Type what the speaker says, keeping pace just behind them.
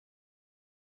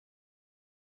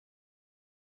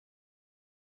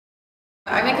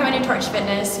I've been coming to Torch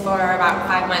Fitness for about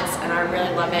 5 months and I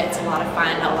really love it. It's a lot of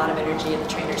fun, a lot of energy, and the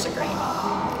trainers are great.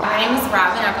 My name is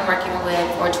Robin. I've been working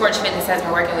with, or Torch Fitness has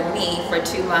been working with me for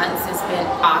 2 months. It's been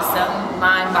awesome,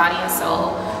 mind, body, and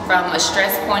soul. From a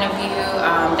stress point of view,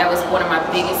 that was one of my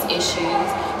biggest issues.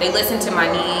 They listened to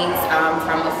my needs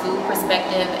from a food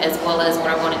perspective as well as what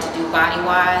I wanted to do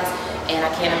body-wise, and I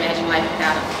can't imagine life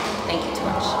without them. Thank you,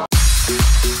 Torch.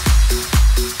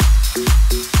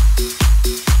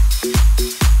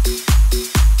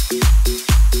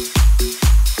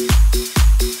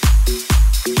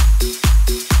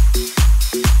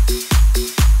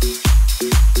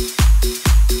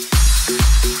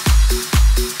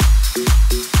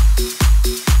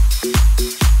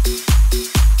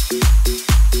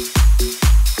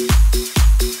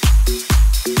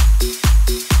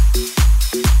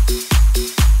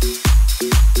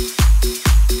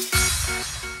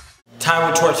 Time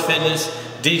with Torch Fitness,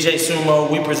 DJ Sumo,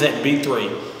 we present B3.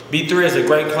 B3 is a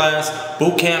great class,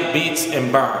 boot camp, beats,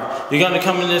 and burn. You're gonna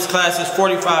come in this class, it's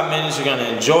 45 minutes, you're gonna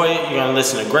enjoy it, you're gonna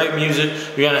listen to great music,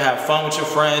 you're gonna have fun with your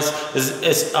friends.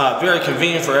 It's very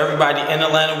convenient for everybody in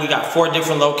Atlanta. We got 4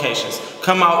 different locations.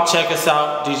 Come out, check us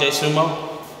out, DJ Sumo.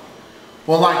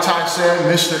 Well, like Ty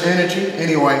said, Mr. Energy.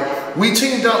 Anyway, we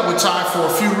teamed up with Ty for a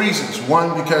few reasons.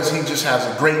 One, because he just has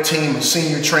a great team of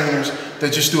senior trainers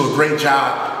that just do a great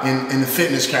job in the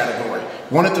fitness category.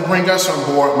 Wanted to bring us on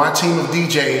board, my team of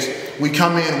DJs. We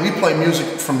come in, we play music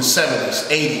from the 70s,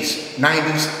 80s,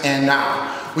 90s, and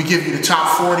now. We give you the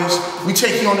top 40s. We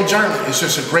take you on the journey. It's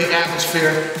just a great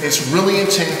atmosphere. It's really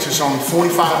intense. It's only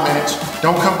 45 minutes.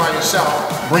 Don't come by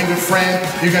yourself. Bring a friend.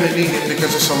 You're gonna need it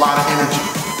because it's a lot of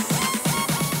energy.